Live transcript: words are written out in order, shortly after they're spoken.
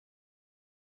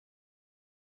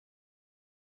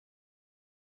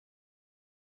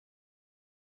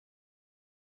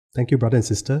Thank you, brother and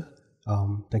sister.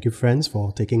 Thank you, friends,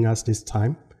 for taking us this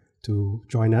time to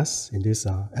join us in this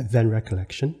Advent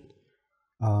recollection.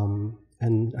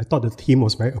 And I thought the theme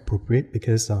was very appropriate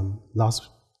because last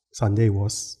Sunday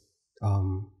was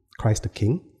Christ the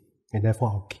King, and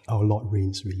therefore our Lord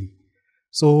reigns, really.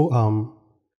 So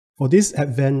for this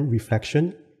Advent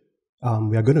reflection,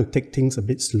 we are going to take things a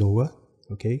bit slower,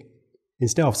 okay?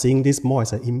 Instead of seeing this more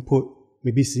as an input,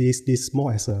 maybe see this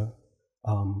more as a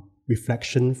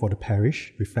reflection for the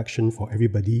parish, reflection for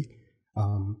everybody,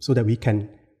 so that we can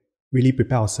really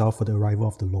prepare ourselves for the arrival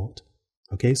of the Lord.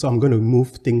 Okay, so I'm going to move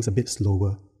things a bit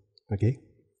slower. Okay,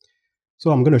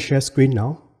 so I'm going to share screen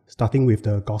now, starting with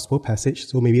the gospel passage.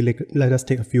 So maybe let us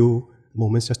take a few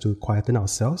moments just to quieten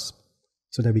ourselves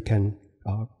so that we can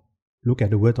look at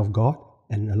the Word of God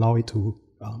and allow it to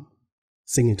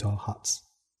sink into our hearts.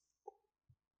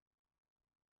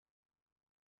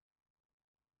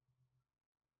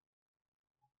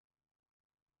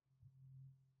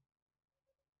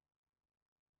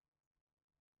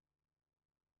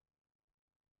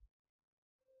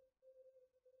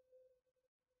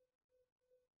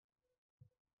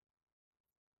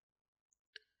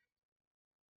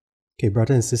 Okay,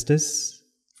 brothers and sisters,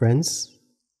 friends,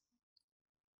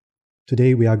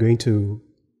 today we are going to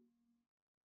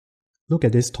look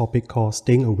at this topic called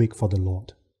staying awake for the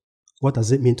Lord. What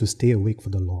does it mean to stay awake for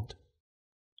the Lord?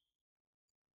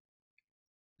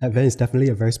 Advent is definitely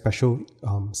a very special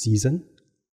season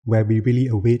where we really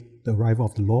await the arrival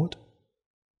of the Lord.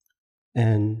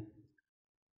 And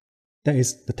that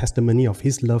is the testimony of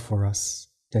His love for us,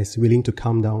 that is willing to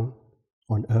come down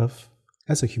on earth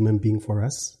as a human being for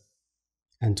us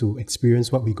and to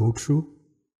experience what we go through,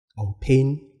 our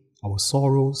pain, our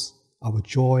sorrows, our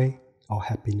joy, our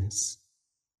happiness.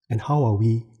 And how are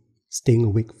we staying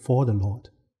awake for the Lord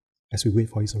as we wait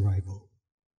for His arrival?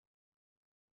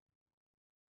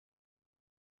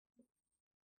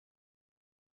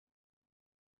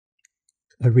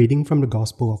 A reading from the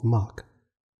Gospel of Mark.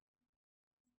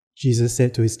 Jesus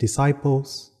said to His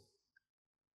disciples,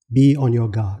 "Be on your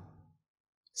guard,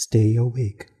 stay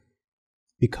awake,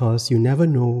 because you never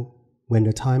know when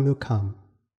the time will come.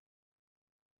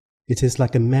 It is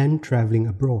like a man traveling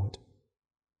abroad.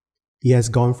 He has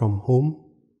gone from home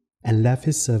and left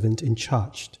his servant in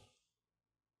charge,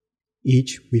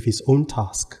 each with his own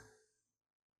task.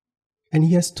 And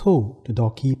he has told the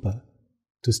doorkeeper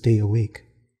to stay awake.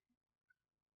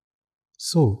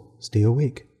 So stay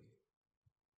awake,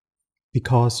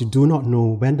 because you do not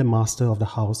know when the master of the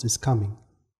house is coming,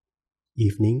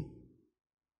 evening,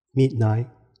 midnight,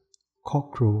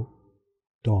 cockcrow,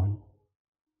 dawn.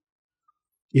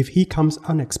 If he comes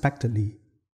unexpectedly,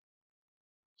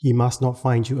 he must not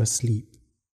find you asleep.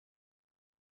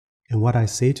 And what I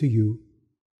say to you,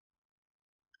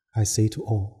 I say to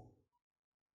all,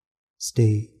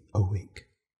 stay awake."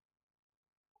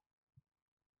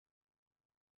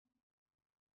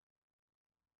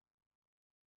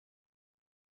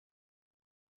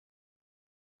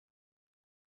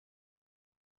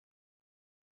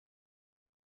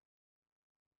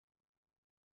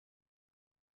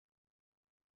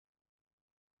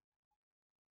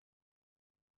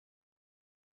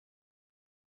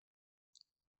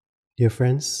 Dear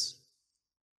friends,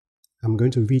 I'm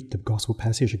going to read the gospel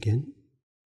passage again.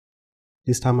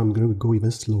 This time I'm going to go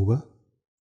even slower,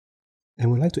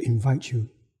 and would like to invite you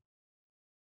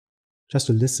just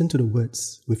to listen to the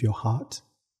words with your heart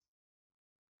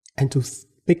and to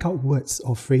pick out words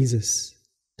or phrases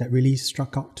that really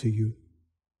struck out to you,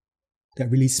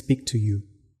 that really speak to you.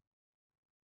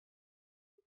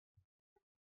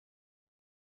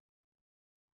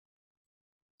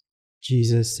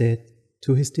 Jesus said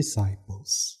to His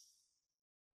disciples,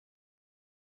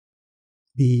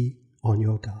 "Be on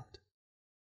your guard.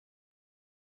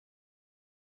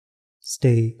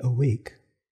 Stay awake,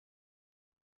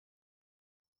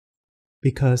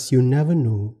 because you never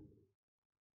know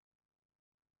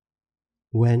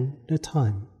when the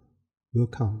time will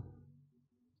come.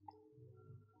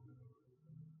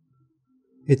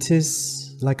 It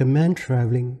is like a man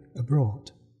traveling abroad.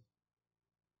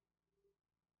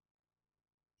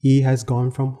 He has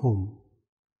gone from home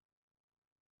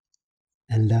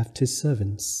and left his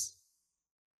servants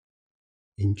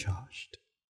in charge,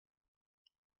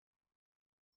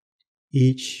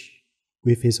 each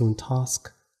with his own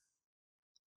task,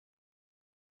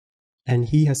 and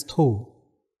he has told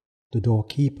the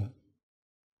doorkeeper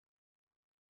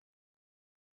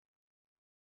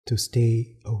to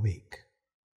stay awake.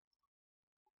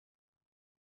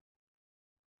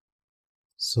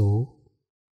 So,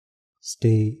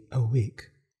 stay awake,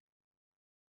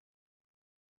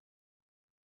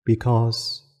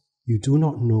 because You do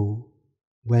not know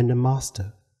when the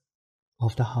master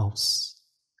of the house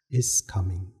is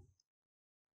coming.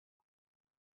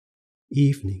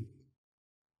 Evening,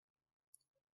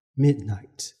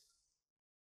 midnight,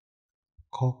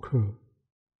 cock crow,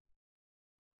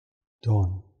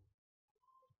 dawn.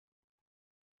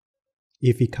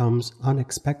 If he comes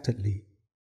unexpectedly,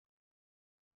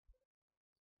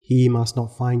 he must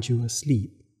not find you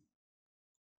asleep.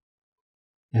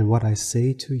 And what I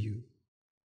say to you,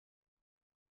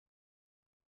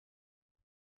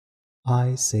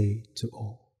 I say to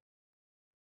all,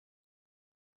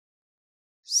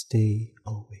 stay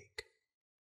awake.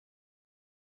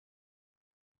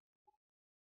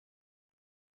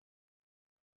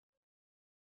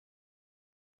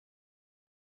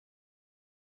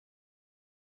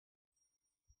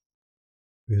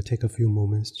 We'll take a few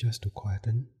moments just to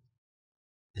quieten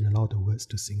and allow the words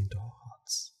to sink into our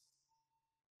hearts.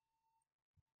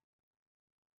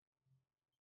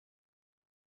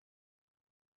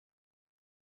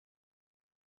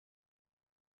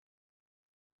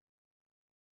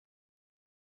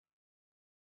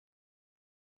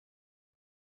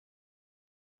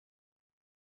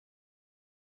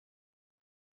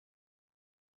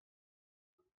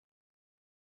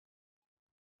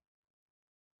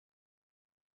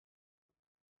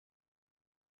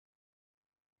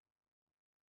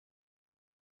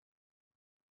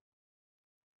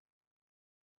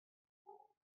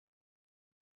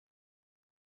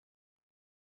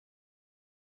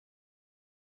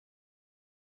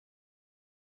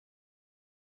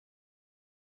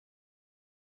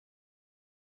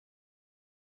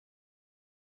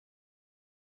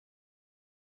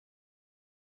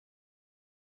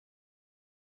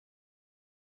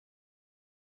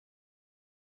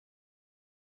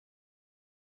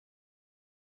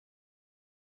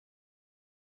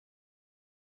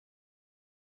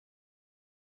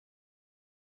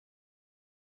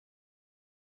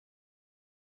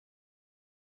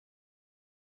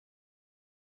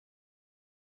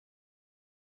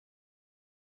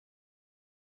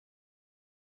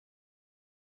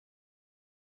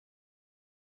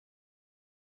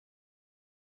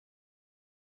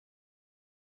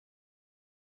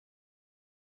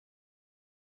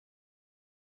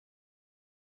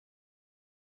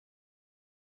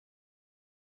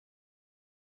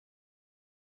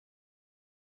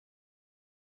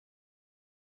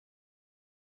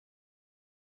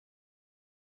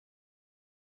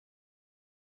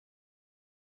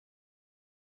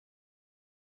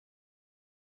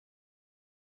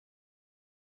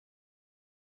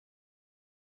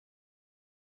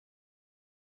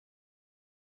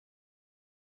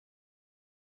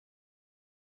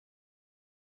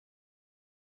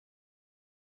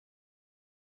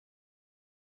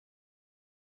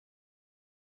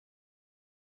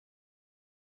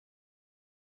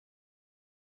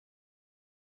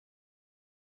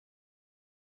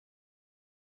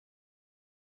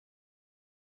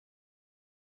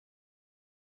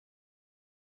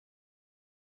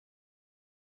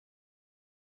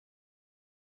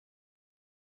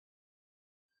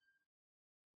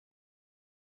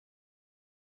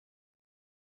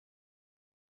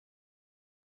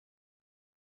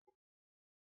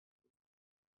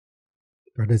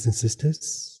 Brothers and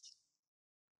sisters,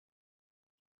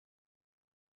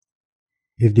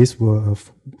 if this were a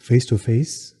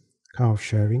face-to-face kind of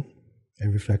sharing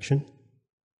and reflection,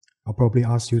 I'll probably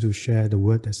ask you to share the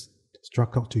word that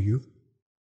struck out to you.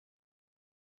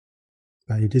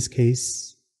 But in this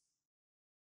case,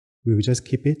 we will just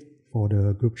keep it for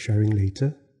the group sharing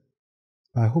later.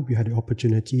 But I hope you had the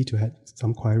opportunity to have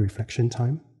some quiet reflection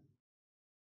time,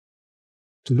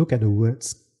 to look at the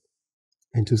words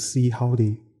and to see how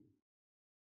they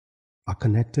are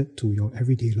connected to your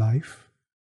everyday life,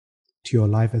 to your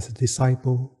life as a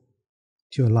disciple,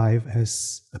 to your life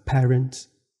as a parent,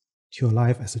 to your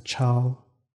life as a child,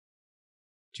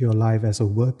 to your life as a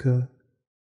worker,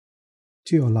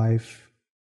 to your life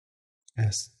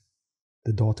as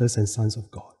the daughters and sons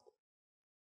of God.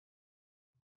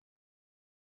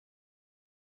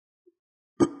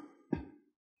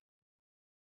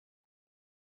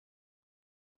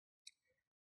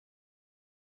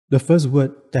 The first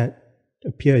word that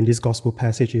appears in this gospel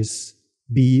passage is,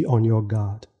 be on your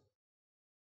guard.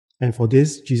 And for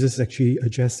this, Jesus is actually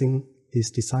addressing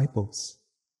his disciples.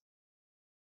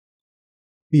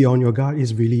 Be on your guard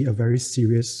is really a very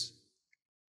serious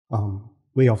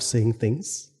way of saying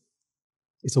things.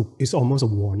 It's almost a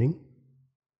warning,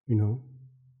 you know.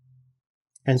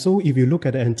 And so if you look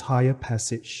at the entire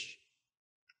passage,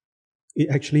 it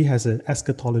actually has an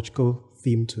eschatological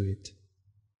theme to it.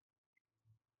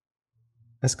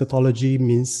 Eschatology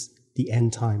means the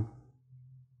end time,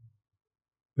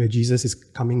 where Jesus is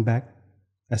coming back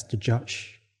as the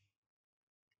judge,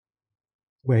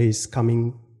 where he's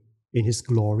coming in his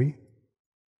glory,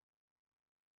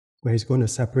 where he's going to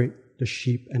separate the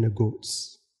sheep and the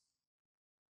goats,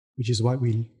 which is what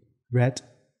we read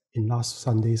in last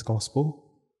Sunday's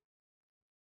Gospel,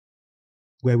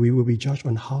 where we will be judged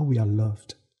on how we are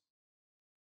loved.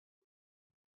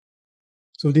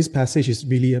 So this passage is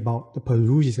really about the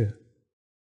parousia,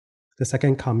 the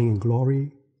second coming in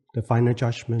glory, the final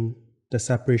judgment, the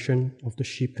separation of the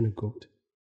sheep and the goat.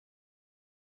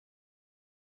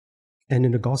 And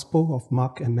in the Gospel of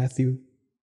Mark and Matthew,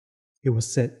 it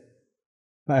was said,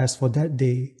 "But as for that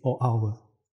day or hour,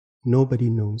 nobody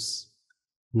knows,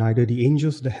 neither the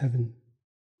angels of the heaven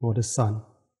nor the Son,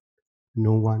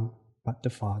 no one but the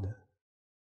Father."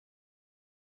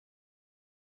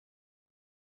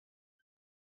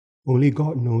 Only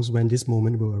God knows when this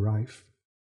moment will arrive.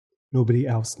 Nobody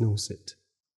else knows it.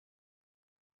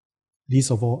 Least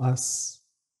of all us,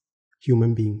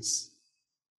 human beings.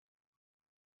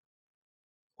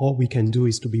 All we can do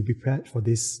is to be prepared for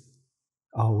this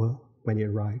hour when it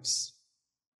arrives.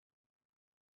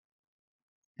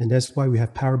 And that's why we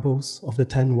have parables of the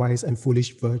 10 wise and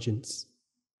foolish virgins,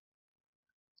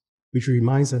 which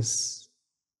reminds us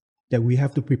that we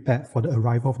have to prepare for the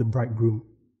arrival of the bridegroom.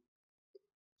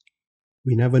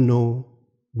 We never know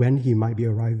when he might be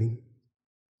arriving.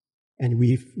 And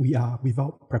if we are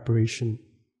without preparation,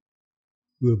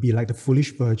 we will be like the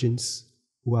foolish virgins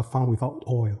who are found without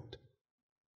oil.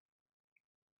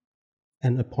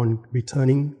 And upon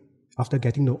returning, after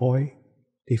getting the oil,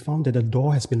 they found that the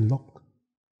door has been locked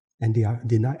and they are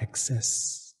denied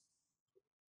access.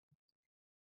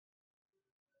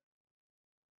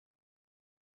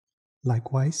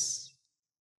 Likewise,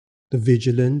 the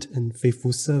vigilant and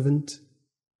faithful servant,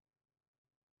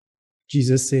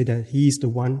 Jesus said that he is the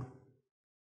one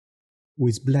who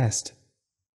is blessed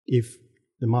if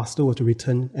the master were to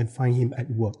return and find him at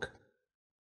work.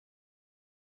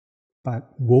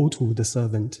 But woe to the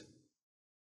servant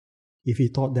if he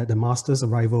thought that the master's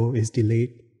arrival is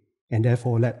delayed and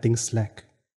therefore let things slack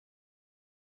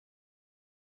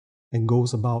and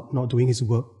goes about not doing his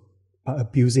work but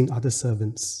abusing other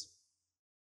servants.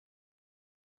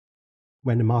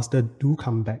 When the master do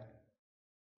come back,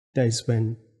 that is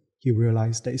when he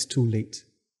realized that it's too late,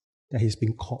 that he's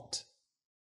been caught,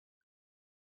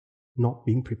 not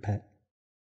being prepared.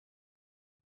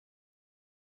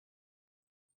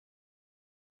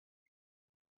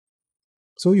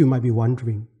 So you might be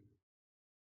wondering,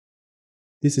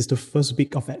 this is the first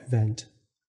week of Advent.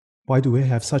 Why do we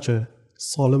have such a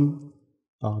solemn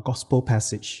gospel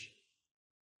passage?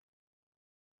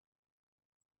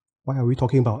 Why are we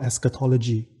talking about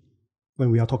eschatology when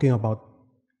we are talking about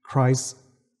Christ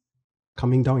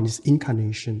coming down in his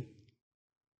incarnation,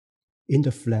 in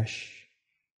the flesh?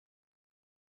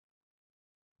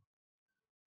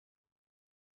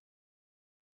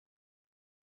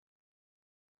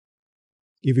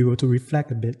 If we were to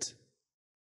reflect a bit,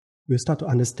 we'll start to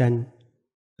understand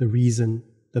the reason,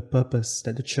 the purpose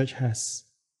that the church has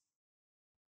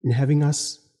in having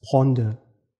us ponder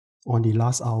on the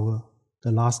last hour,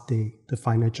 the last day, the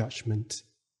final judgment,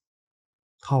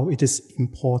 how it is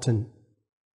important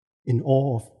in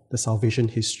all of the salvation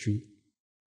history.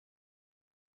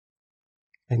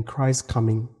 And Christ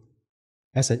coming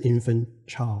as an infant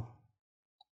child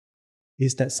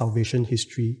is that salvation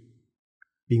history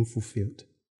being fulfilled.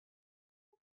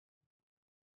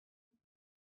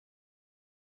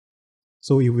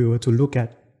 So if we were to look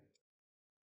at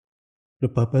the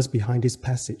purpose behind this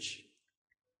passage,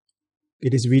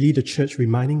 it is really the church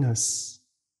reminding us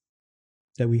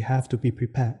that we have to be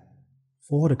prepared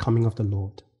for the coming of the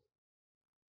Lord.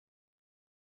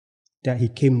 That he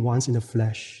came once in the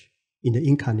flesh, in the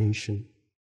incarnation.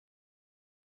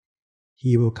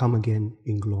 He will come again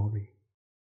in glory.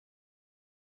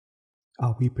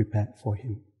 Are we prepared for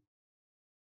him?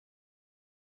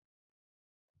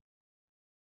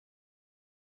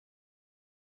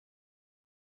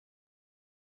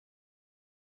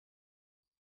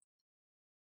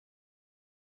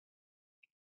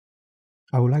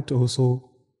 I would like to also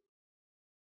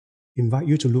invite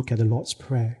you to look at the Lord's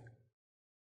Prayer,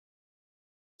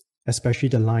 especially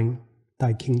the line,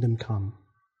 "Thy kingdom come."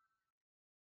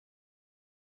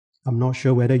 I'm not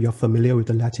sure whether you're familiar with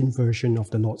the Latin version of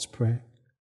the Lord's Prayer.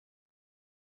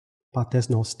 Pater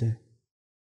Noster.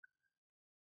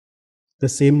 The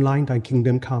same line, "Thy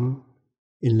kingdom come,"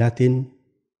 in Latin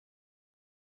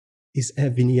is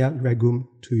 "Adveniat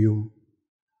regum tuum."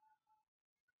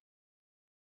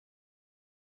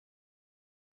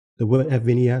 The word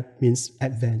adveniat means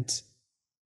advent.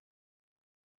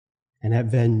 And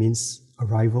Advent means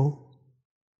arrival,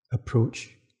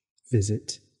 approach,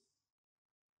 visit.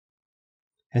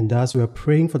 And thus we are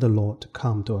praying for the Lord to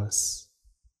come to us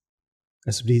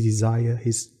as we desire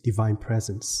His divine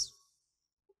presence.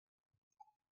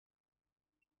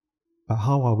 But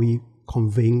how are we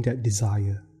conveying that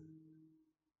desire?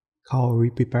 How are we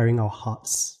preparing our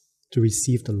hearts to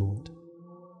receive the Lord?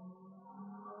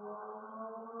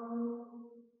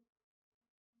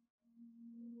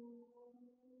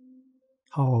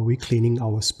 How are we cleaning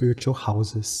our spiritual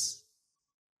houses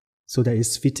so that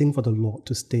it's fitting for the Lord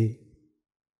to stay,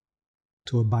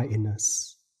 to abide in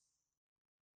us?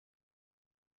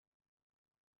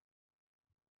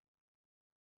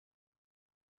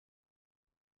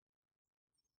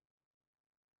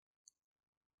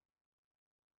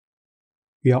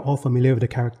 We are all familiar with the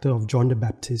character of John the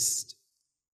Baptist.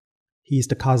 He is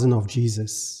the cousin of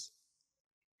Jesus.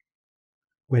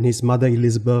 When his mother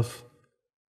Elizabeth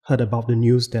heard about the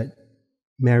news that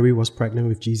Mary was pregnant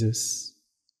with Jesus,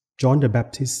 John the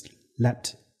Baptist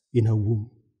leapt in her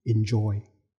womb in joy.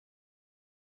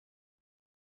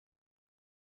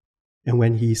 And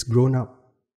when he is grown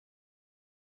up,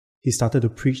 he started to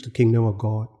preach the kingdom of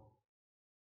God.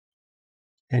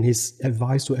 And his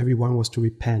advice to everyone was to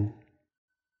repent.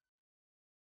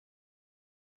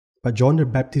 But John the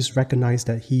Baptist recognized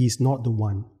that he is not the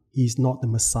one, he is not the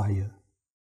Messiah.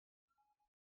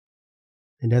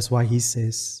 And that's why he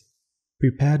says,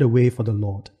 prepare the way for the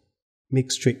Lord,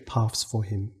 make straight paths for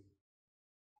him.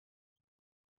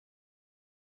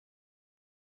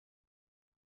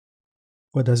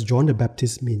 What does John the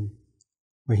Baptist mean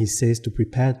when he says to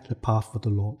prepare the path for the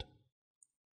Lord,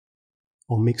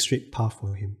 or make straight path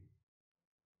for him?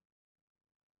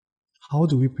 How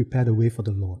do we prepare the way for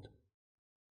the Lord?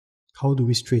 How do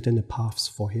we straighten the paths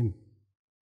for him?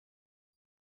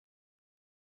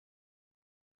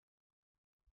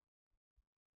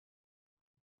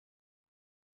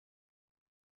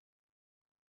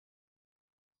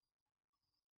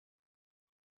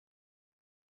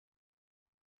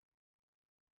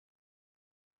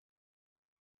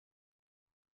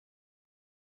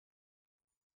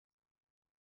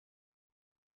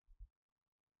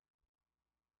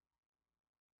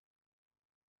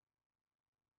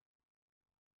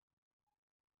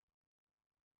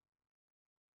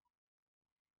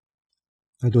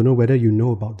 I don't know whether you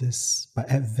know about this, but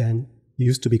Advent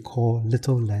used to be called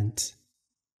Little Lent.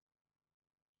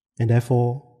 And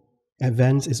therefore,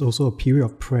 Advent is also a period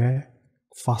of prayer,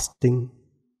 fasting,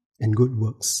 and good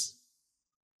works.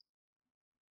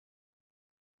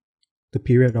 The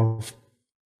period of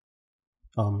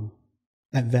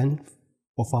Advent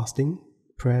for fasting,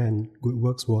 prayer, and good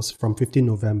works was from 15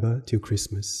 November till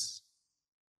Christmas.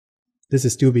 This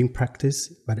is still being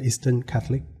practiced by the Eastern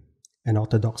Catholic and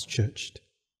Orthodox Church.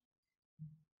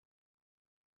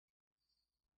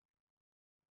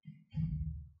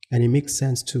 And it makes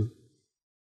sense too,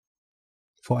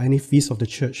 for any feast of the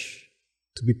church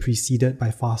to be preceded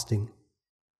by fasting,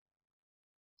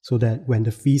 so that when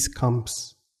the feast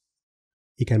comes,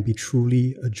 it can be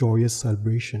truly a joyous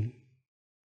celebration.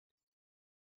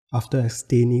 After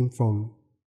abstaining from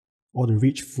all the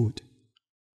rich food,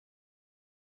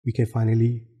 we can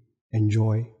finally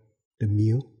enjoy the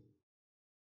meal,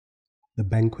 the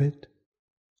banquet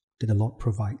that the Lord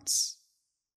provides.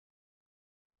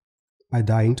 By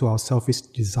dying to our selfish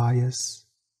desires,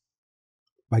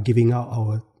 by giving out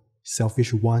our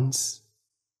selfish wants,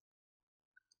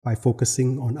 by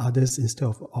focusing on others instead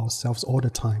of ourselves all the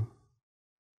time,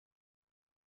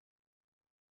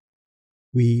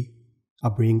 we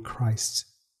are bringing Christ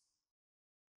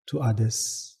to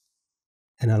others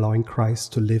and allowing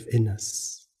Christ to live in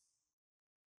us.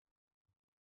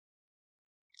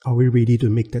 Are we ready to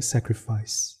make that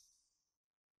sacrifice?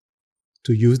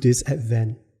 To use this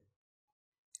Advent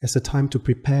as a time to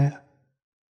prepare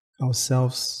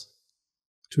ourselves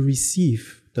to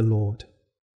receive the Lord.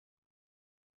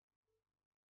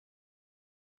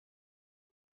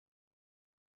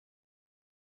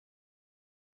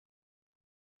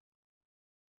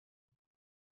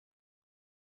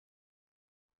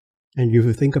 And if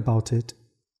you think about it,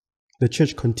 the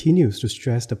Church continues to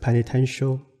stress the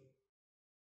penitential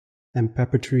and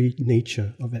preparatory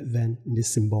nature of Advent in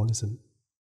this symbolism.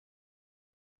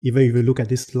 Even if you look at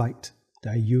this slide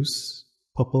that I use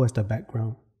purple as the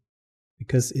background,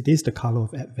 because it is the color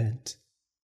of Advent.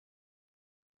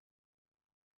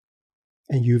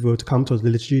 And you will come to the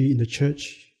liturgy in the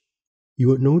church, you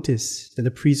would notice that the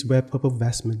priests wear purple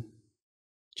vestment,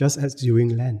 just as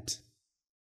during Lent.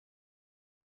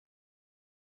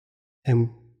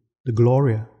 And the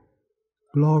Gloria,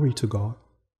 glory to God,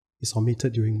 is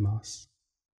omitted during Mass.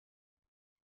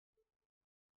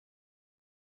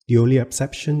 The only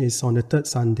exception is on the third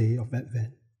Sunday of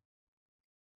Advent,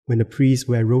 when the priests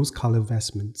wear rose-colored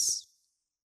vestments.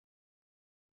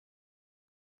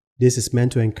 This is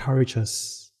meant to encourage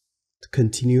us to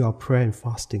continue our prayer and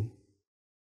fasting,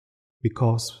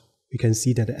 because we can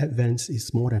see that the Advent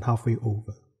is more than halfway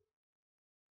over.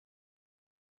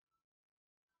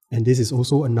 And this is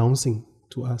also announcing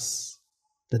to us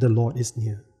that the Lord is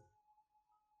near,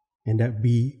 and that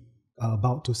we are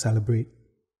about to celebrate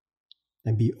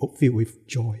and be filled with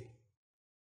joy.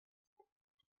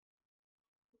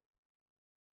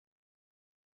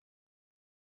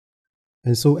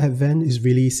 And so Advent is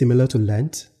really similar to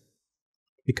Lent,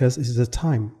 because it is a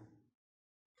time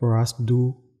for us to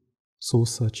do soul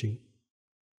searching.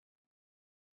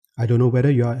 I don't know whether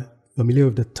you are familiar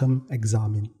with the term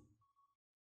examine.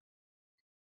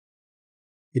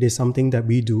 It is something that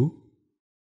we do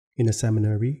in a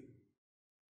seminary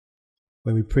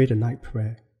when we pray the night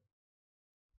prayer.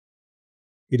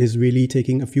 It is really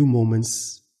taking a few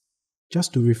moments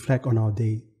just to reflect on our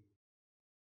day.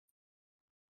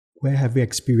 Where have we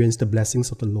experienced the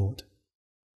blessings of the Lord?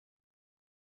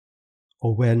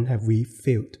 Or when have we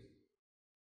failed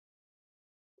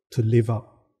to live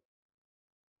up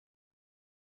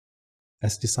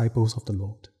as disciples of the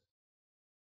Lord?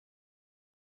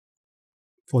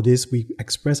 For this, we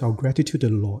express our gratitude to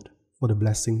the Lord for the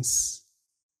blessings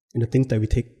and the things that we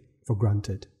take for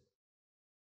granted.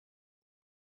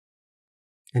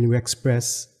 And we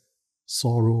express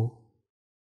sorrow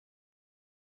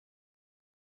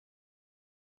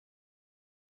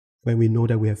when we know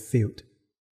that we have failed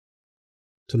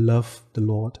to love the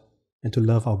Lord and to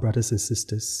love our brothers and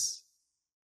sisters.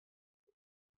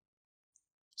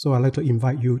 So I'd like to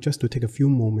invite you just to take a few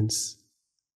moments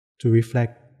to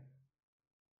reflect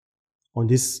on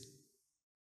this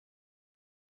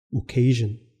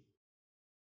occasion.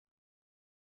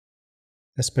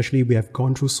 Especially, we have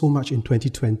gone through so much in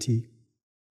 2020.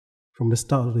 From the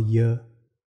start of the year,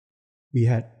 we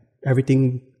had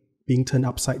everything being turned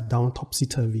upside down,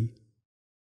 topsy-turvy,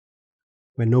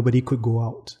 when nobody could go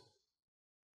out.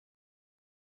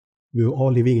 We were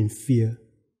all living in fear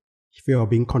of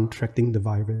being contracting the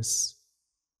virus.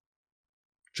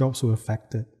 Jobs were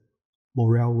affected,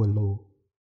 morale were low.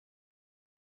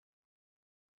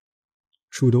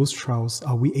 Through those trials,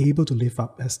 are we able to live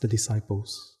up as the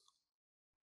disciples?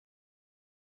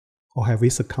 Or have we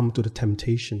succumbed to the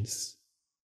temptations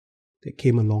that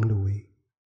came along the way?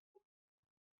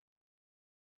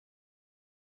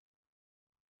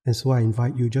 And so I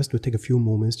invite you just to take a few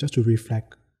moments just to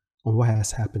reflect on what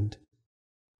has happened.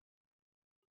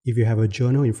 If you have a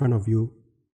journal in front of you,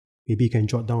 maybe you can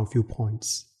jot down a few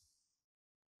points.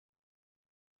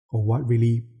 Or what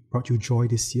really brought you joy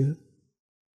this year?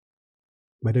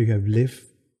 Whether you have lived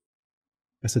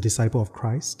as a disciple of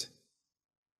Christ,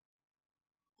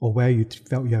 or where you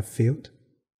felt you have failed,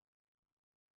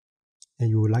 and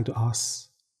you would like to ask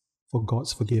for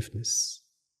God's forgiveness.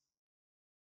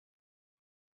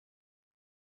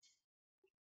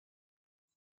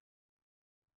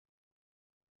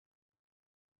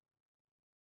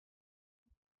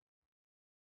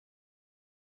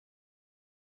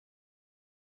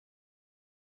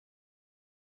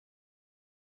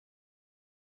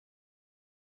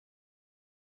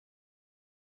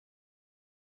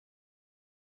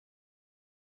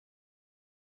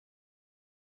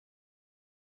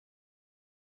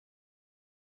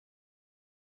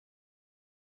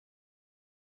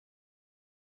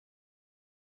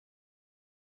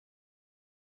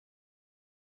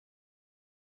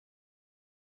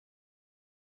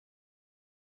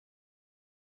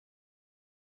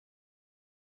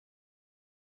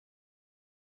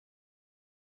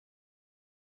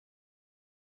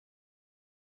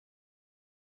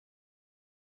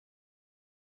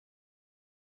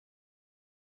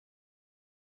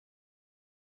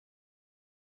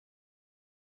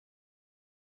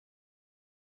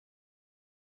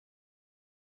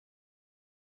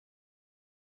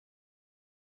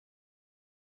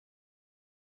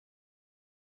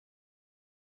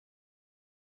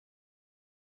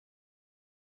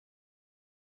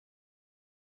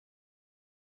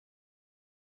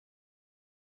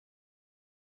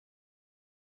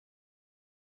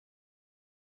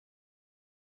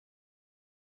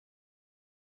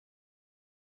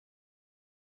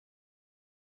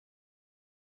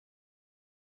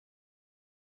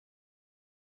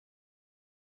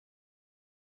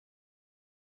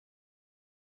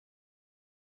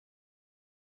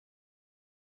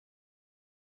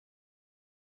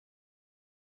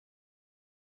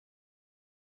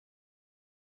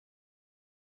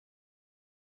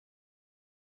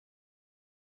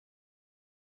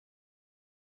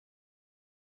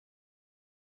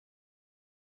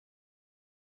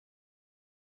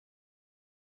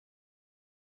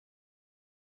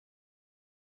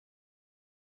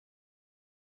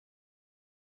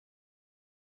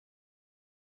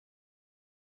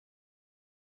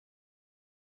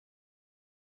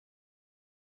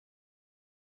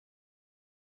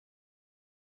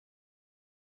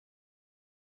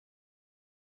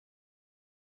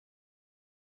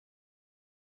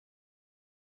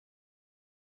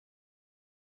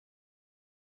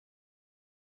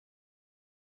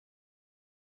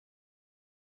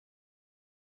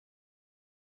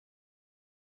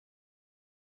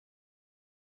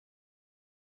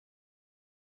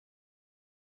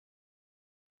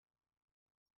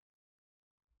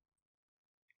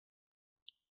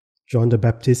 John the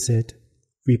Baptist said,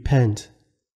 "Repent,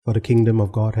 for the kingdom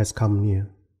of God has come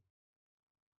near."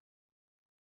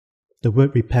 The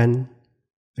word repent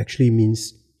actually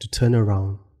means to turn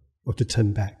around or to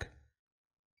turn back.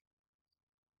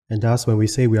 And thus, when we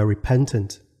say we are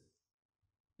repentant,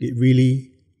 it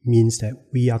really means that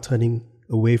we are turning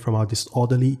away from our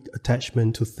disorderly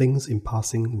attachment to things in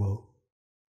passing world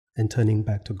and turning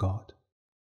back to God.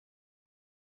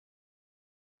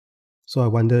 So I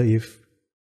wonder if,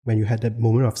 when you had that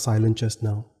moment of silence just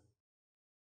now,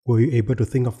 were you able to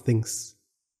think of things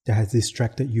that has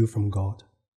distracted you from God,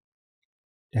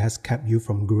 that has kept you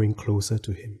from growing closer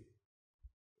to Him?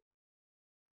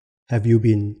 Have you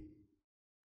been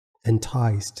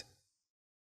enticed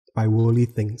by worldly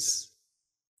things,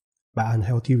 by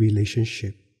unhealthy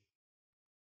relationship,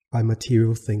 by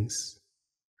material things,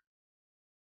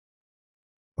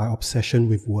 by obsession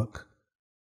with work,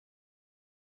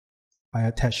 by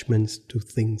attachments to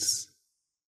things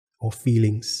or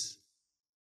feelings?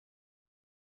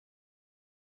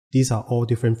 These are all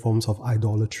different forms of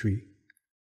idolatry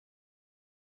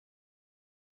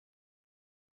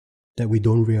that we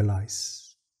don't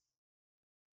realize.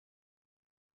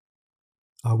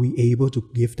 Are we able to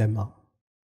give them up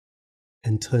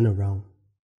and turn around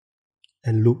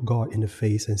and look God in the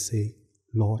face and say,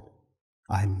 "Lord,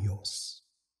 I am yours"?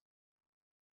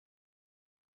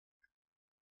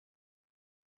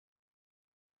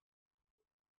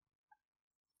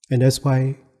 And that's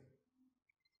why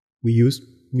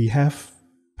we have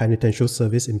penitential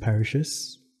service in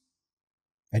parishes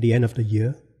at the end of the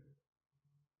year.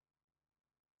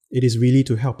 It is really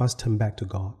to help us turn back to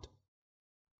God.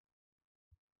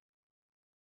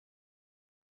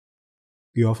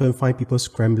 We often find people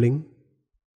scrambling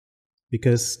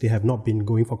because they have not been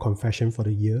going for confession for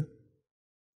the year,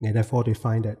 and therefore they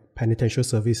find that penitential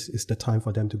service is the time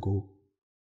for them to go.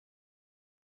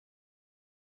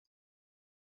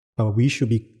 But we should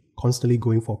be constantly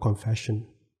going for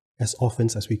confession as often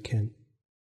as we can,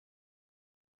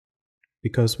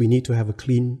 because we need to have a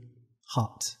clean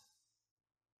heart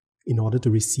in order to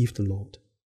receive the Lord.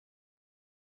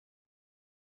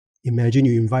 Imagine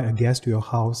you invite a guest to your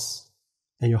house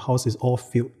and your house is all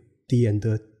filthy and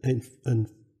dirty and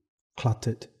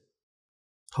cluttered.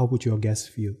 How would your guest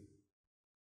feel?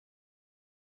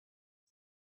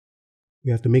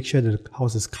 We have to make sure that the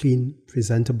house is clean,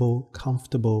 presentable,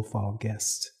 comfortable for our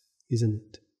guests, isn't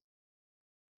it?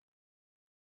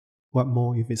 What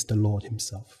more if it's the Lord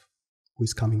Himself who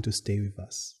is coming to stay with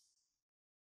us?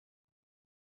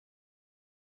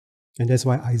 And that's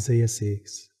why Isaiah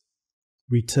says,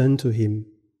 "Return to Him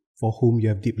for whom you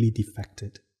have deeply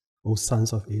defected, O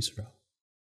sons of Israel."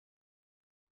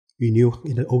 We knew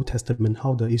in the Old Testament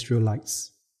how the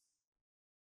Israelites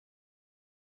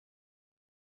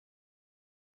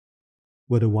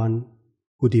were the one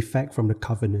who defect from the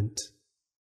covenant.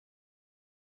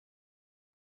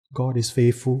 God is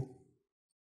faithful.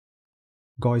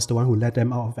 God is the one who led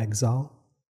them out of exile.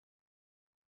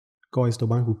 God is the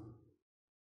one who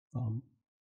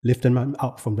lifted them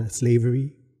out from the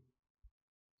slavery.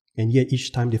 And yet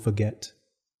each time they forget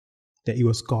that it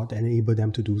was God that enabled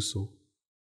them to do so.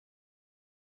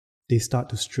 They start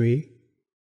to stray.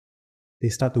 They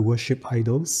start to worship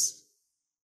idols.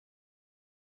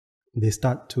 They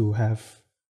start to have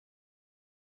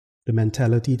the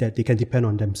mentality that they can depend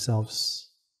on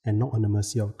themselves and not on the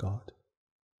mercy of God.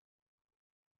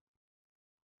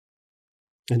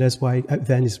 And that's why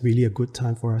Advent is really a good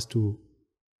time for us to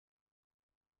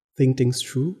think things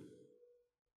through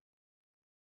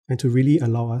and to really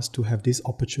allow us to have this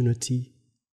opportunity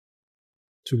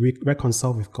to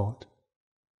reconcile with God.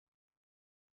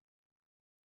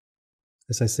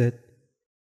 As I said,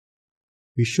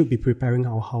 we should be preparing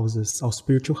our houses, our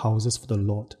spiritual houses, for the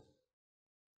Lord.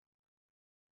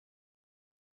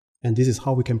 And this is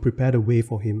how we can prepare the way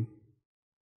for Him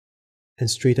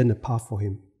and straighten the path for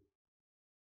Him.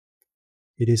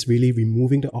 It is really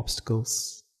removing the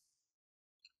obstacles,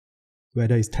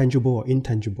 whether it's tangible or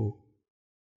intangible,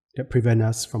 that prevent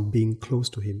us from being close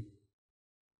to Him,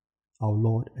 our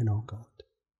Lord and our God.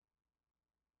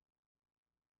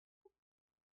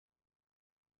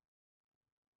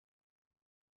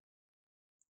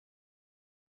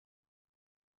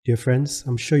 Dear friends,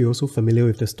 I'm sure you're also familiar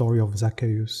with the story of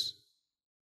Zacchaeus.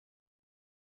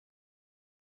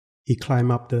 He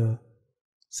climbed up the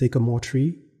sycamore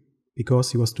tree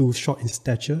because he was too short in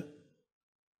stature,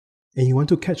 and he wanted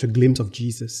to catch a glimpse of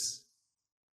Jesus.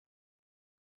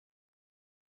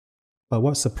 But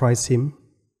what surprised him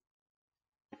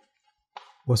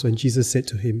was when Jesus said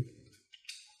to him,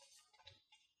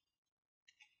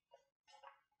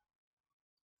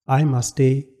 "I must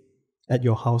stay at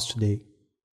your house today.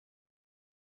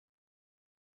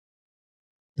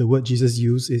 The word Jesus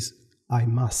used is, I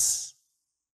must.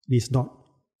 It is not,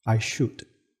 I should.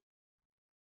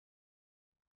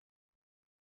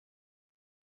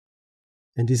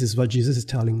 And this is what Jesus is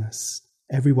telling us,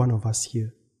 every one of us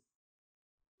here,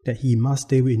 that He must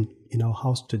stay in our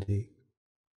house today.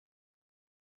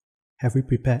 Have we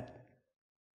prepared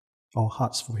our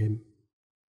hearts for Him?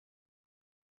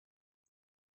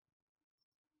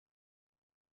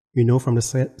 We know from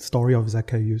the story of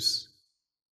Zacchaeus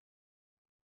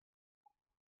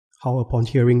how upon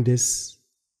hearing this,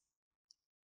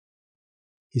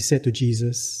 he said to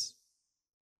Jesus,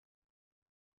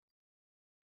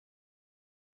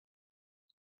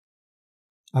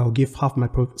 I will give half my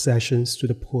possessions to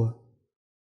the poor,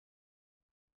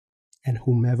 and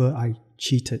whomever I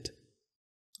cheated,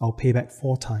 I'll pay back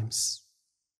 4 times.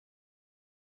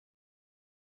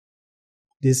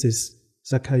 This is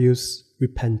Zacchaeus'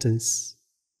 repentance.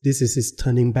 This is his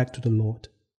turning back to the Lord.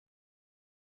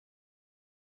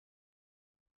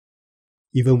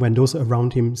 Even when those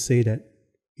around him say that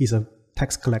he's a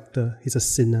tax collector, he's a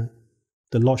sinner,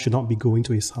 the Lord should not be going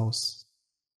to his house.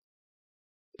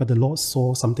 But the Lord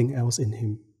saw something else in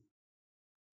him.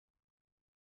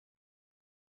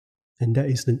 And that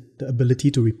is the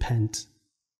ability to repent,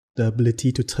 the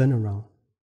ability to turn around.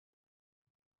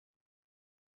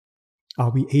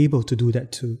 Are we able to do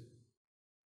that too?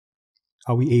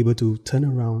 Are we able to turn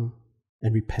around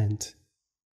and repent?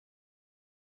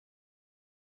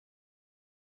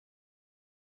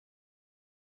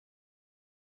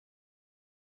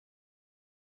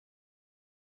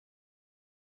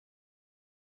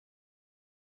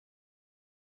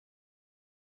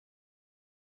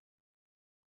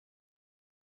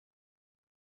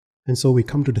 And so we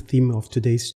come to the theme of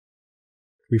today's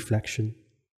reflection,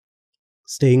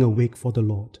 staying awake for the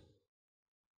Lord.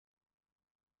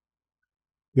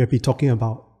 We have been talking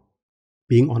about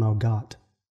being on our guard,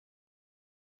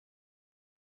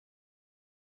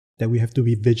 that we have to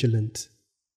be vigilant.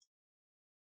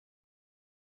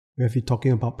 We have been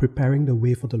talking about preparing the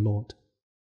way for the Lord,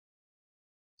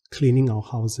 cleaning our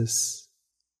houses,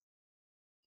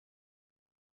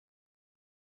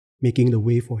 making the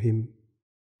way for Him,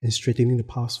 and straightening the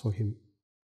path for Him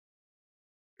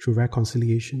through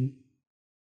reconciliation,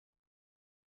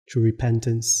 through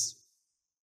repentance,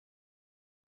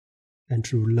 and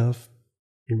through love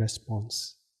in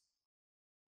response.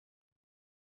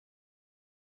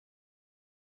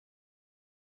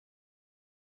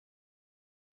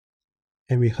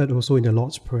 And we heard also in the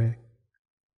Lord's Prayer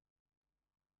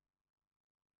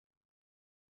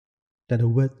that the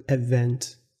word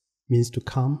Advent means to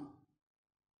come,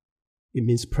 it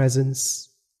means presence,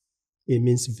 it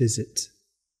means visit.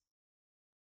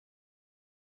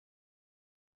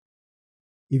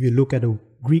 If you look at the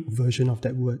Greek version of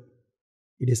that word,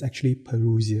 it is actually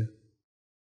parousia.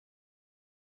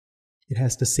 It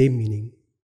has the same meaning.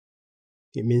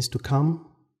 It means to come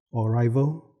or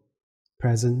arrival,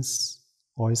 presence,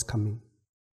 or is coming.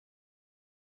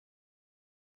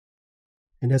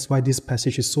 And that's why this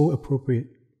passage is so appropriate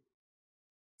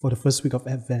for the first week of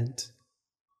Advent,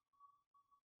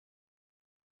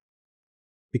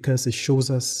 because it shows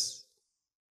us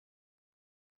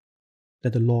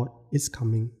that the Lord is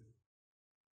coming,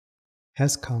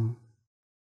 has come,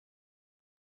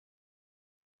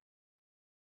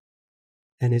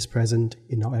 and is present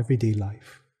in our everyday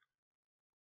life.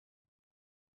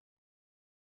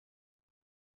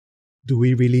 Do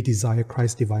we really desire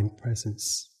Christ's divine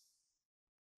presence?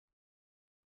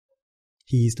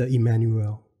 He is the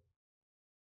Emmanuel.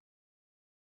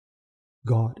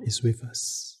 God is with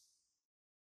us.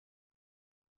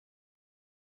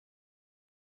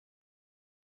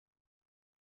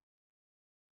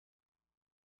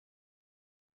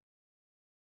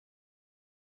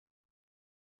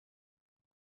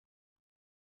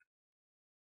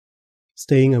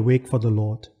 Staying awake for the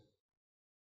Lord.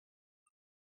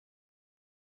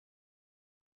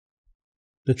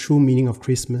 The true meaning of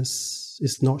Christmas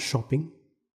is not shopping.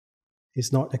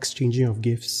 It's not exchanging of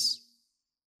gifts.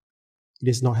 It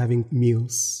is not having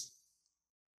meals.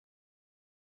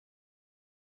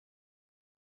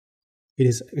 It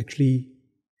is actually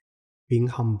being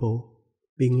humble,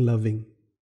 being loving.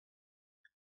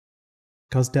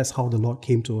 Because that's how the Lord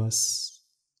came to us.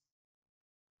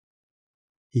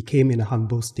 He came in a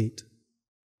humble state.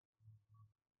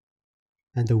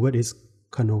 And the word is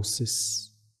kenosis,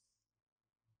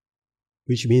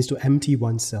 which means to empty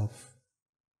oneself.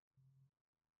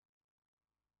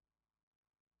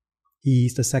 He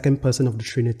is the second person of the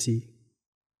Trinity,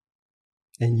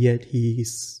 and yet He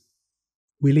is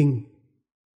willing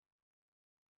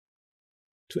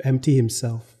to empty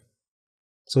himself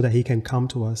so that he can come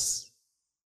to us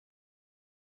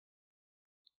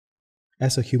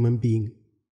as a human being,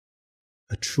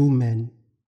 a true man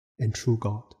and true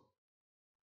God.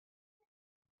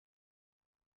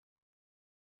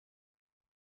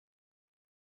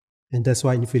 And that's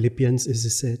why in Philippians it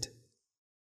is said,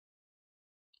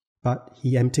 but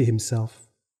he emptied himself,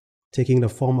 taking the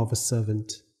form of a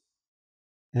servant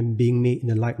and being made in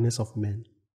the likeness of men.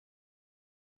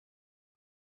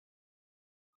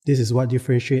 This is what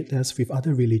differentiates us with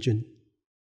other religions.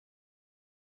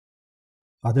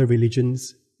 Other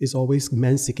religions is always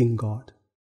man seeking God.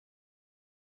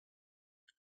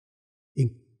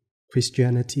 In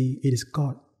Christianity, it is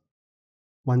God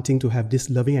wanting to have this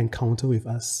loving encounter with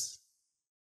us,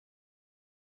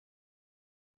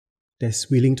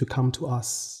 that's willing to come to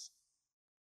us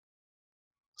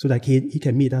so that he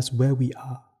can meet us where we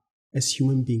are as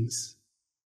human beings,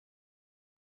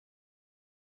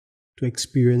 to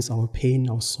experience our pain,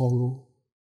 our sorrow.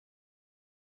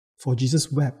 For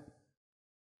Jesus wept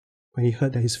when he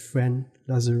heard that his friend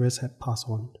Lazarus had passed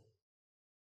on.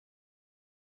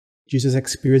 Jesus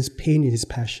experienced pain in his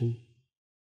passion.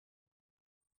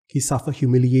 He suffered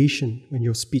humiliation when he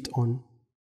was spit on.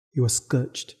 He was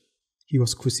scourged. He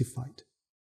was crucified.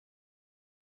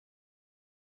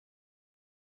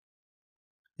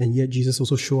 And yet Jesus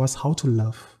also showed us how to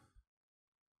love.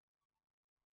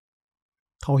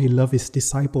 How he loved his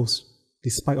disciples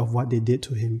despite of what they did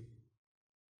to him.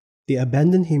 They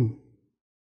abandoned him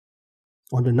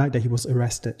on the night that he was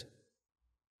arrested.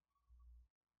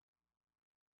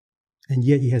 And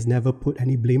yet he has never put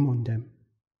any blame on them.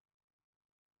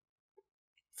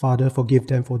 Father, forgive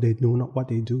them, for they know not what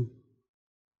they do.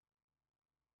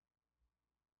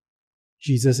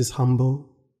 Jesus is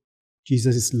humble.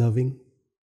 Jesus is loving.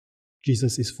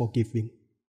 Jesus is forgiving.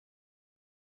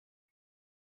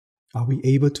 Are we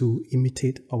able to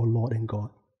imitate our Lord and God?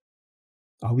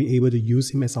 Are we able to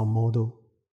use him as our model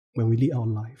when we lead our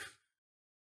life?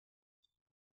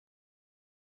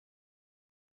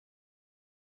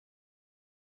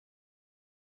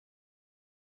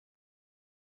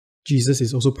 Jesus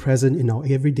is also present in our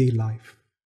everyday life.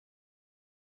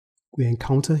 We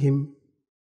encounter him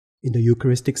in the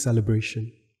Eucharistic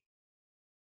celebration.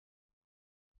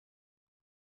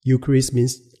 Eucharist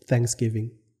means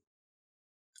thanksgiving.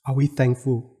 Are we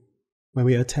thankful when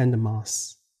we attend the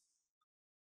Mass?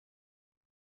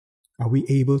 Are we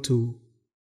able to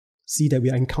see that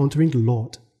we are encountering the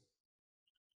Lord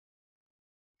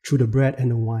through the bread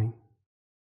and the wine?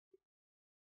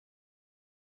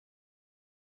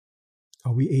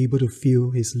 Are we able to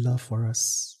feel his love for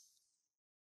us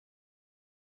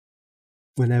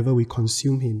whenever we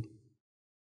consume him?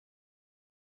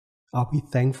 Are we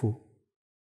thankful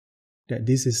that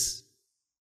this is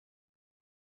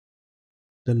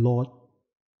the Lord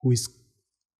who is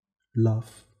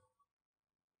love?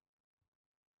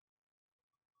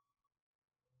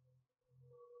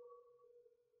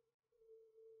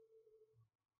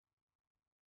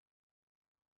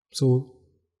 So,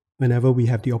 whenever we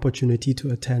have the opportunity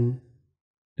to attend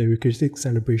the Eucharistic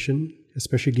celebration,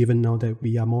 especially given now that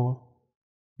we are more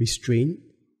restrained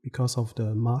because of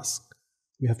the mask,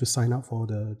 we have to sign up for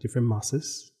the different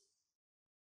masses.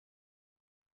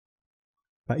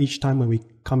 But each time when we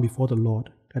come before the Lord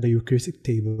at the Eucharistic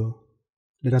table,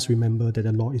 let us remember that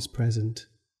the Lord is present.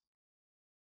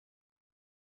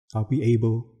 Are we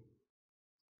able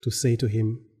to say to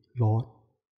him, Lord,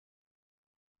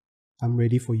 I'm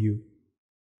ready for you.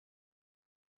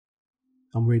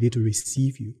 I'm ready to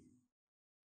receive you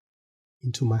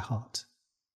into my heart.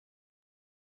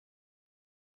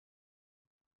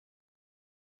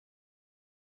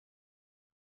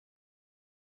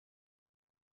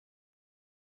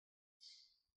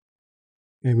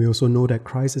 And we also know that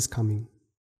Christ is coming.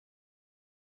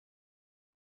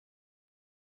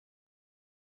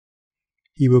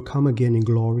 He will come again in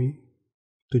glory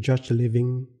to judge the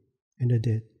living and the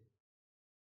dead,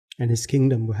 and his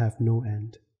kingdom will have no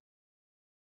end.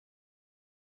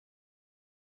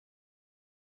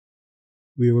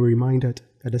 We were reminded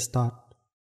at the start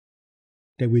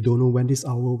that we don't know when this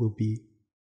hour will be.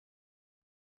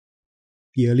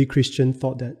 The early Christians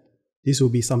thought that this will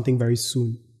be something very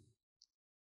soon.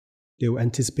 They were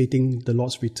anticipating the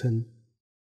Lord's return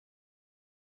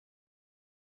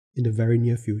in the very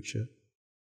near future.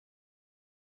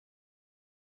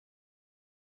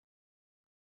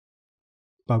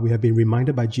 But we have been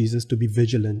reminded by Jesus to be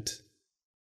vigilant,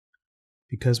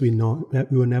 because we know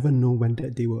that we will never know when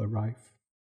that day will arrive.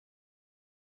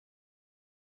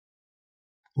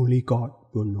 Only God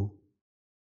will know.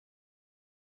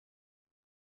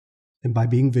 And by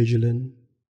being vigilant,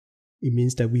 It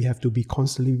means that we have to be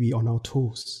constantly be on our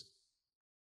toes.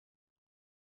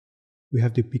 We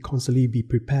have to be constantly be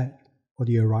prepared for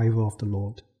the arrival of the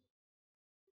Lord.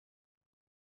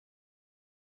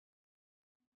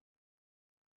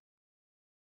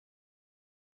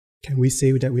 Can we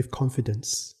say that with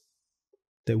confidence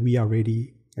that we are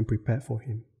ready and prepared for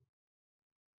Him?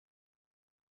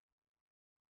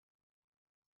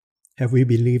 Have we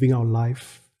been living our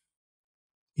life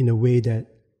in a way that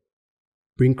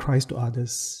bring Christ to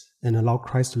others and allow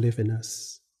Christ to live in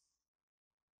us?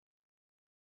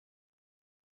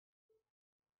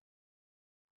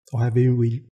 Or have we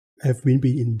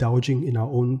been indulging in our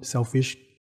own selfish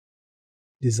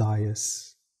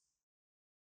desires?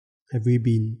 Have we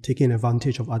been taking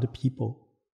advantage of other people?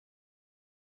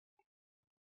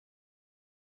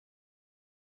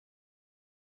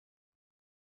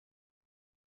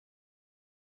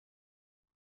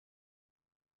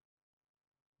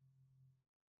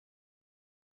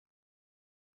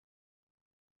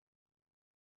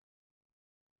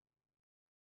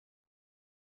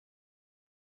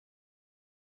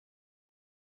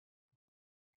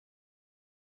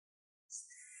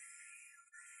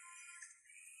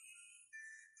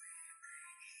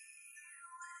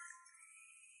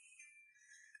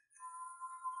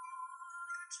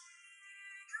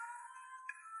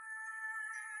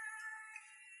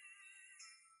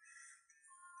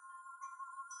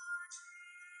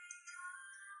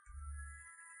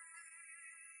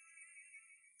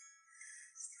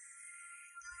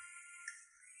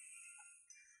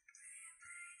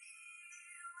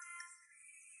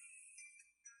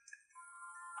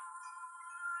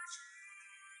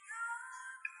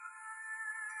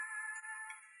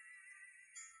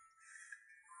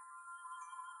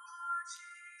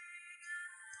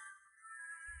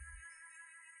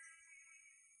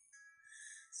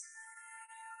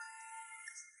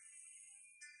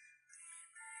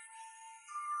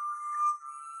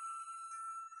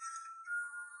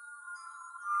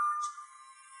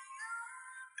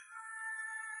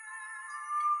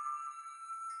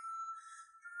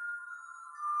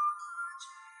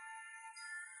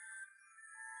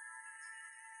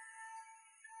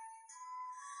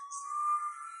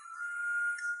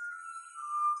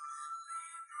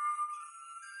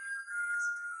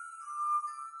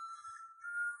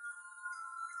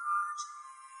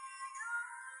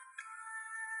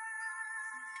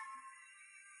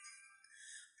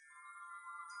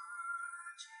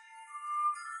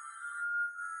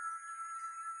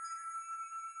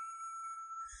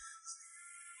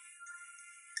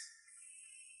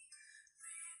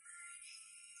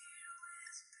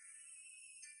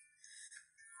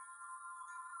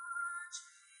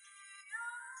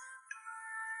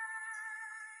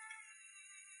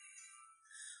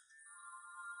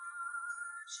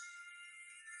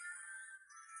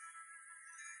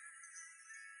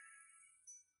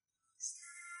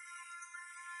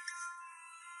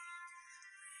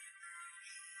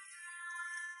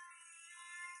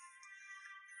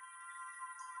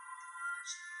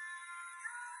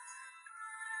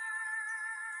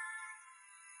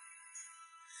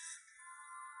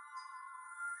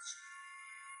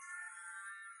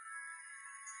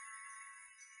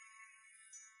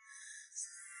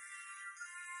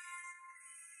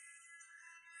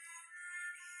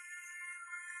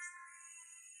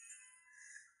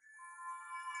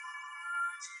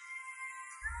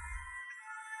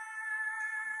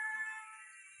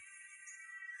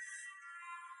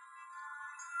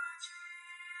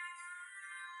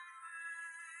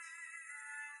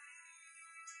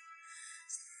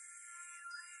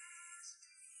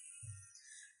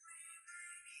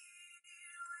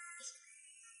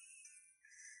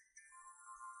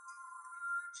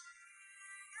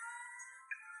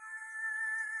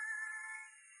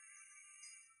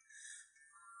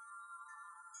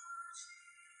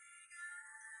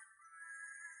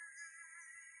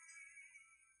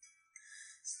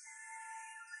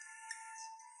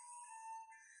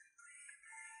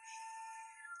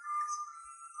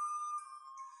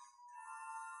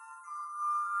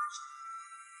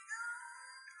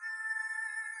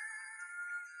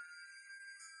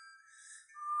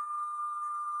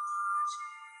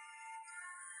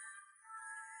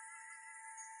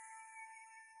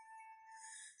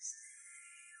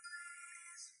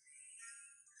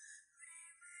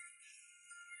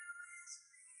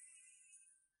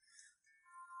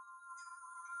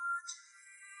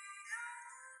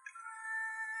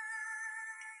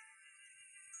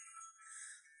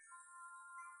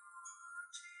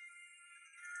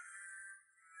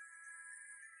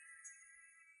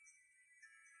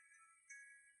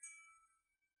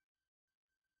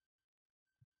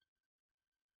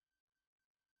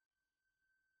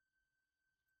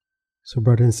 So,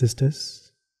 brothers and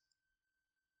sisters,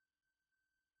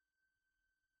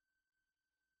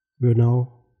 we'll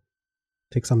now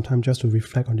take some time just to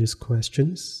reflect on these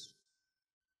questions.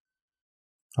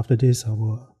 After this, I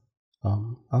will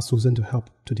ask Susan to help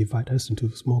to divide us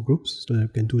into small groups so that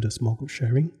we can do the small group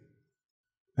sharing.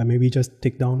 And maybe just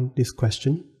take down this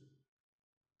question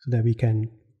so that we can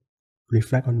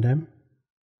reflect on them.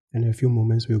 And in a few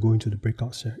moments, we'll go into the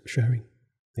breakout sharing.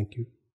 Thank you.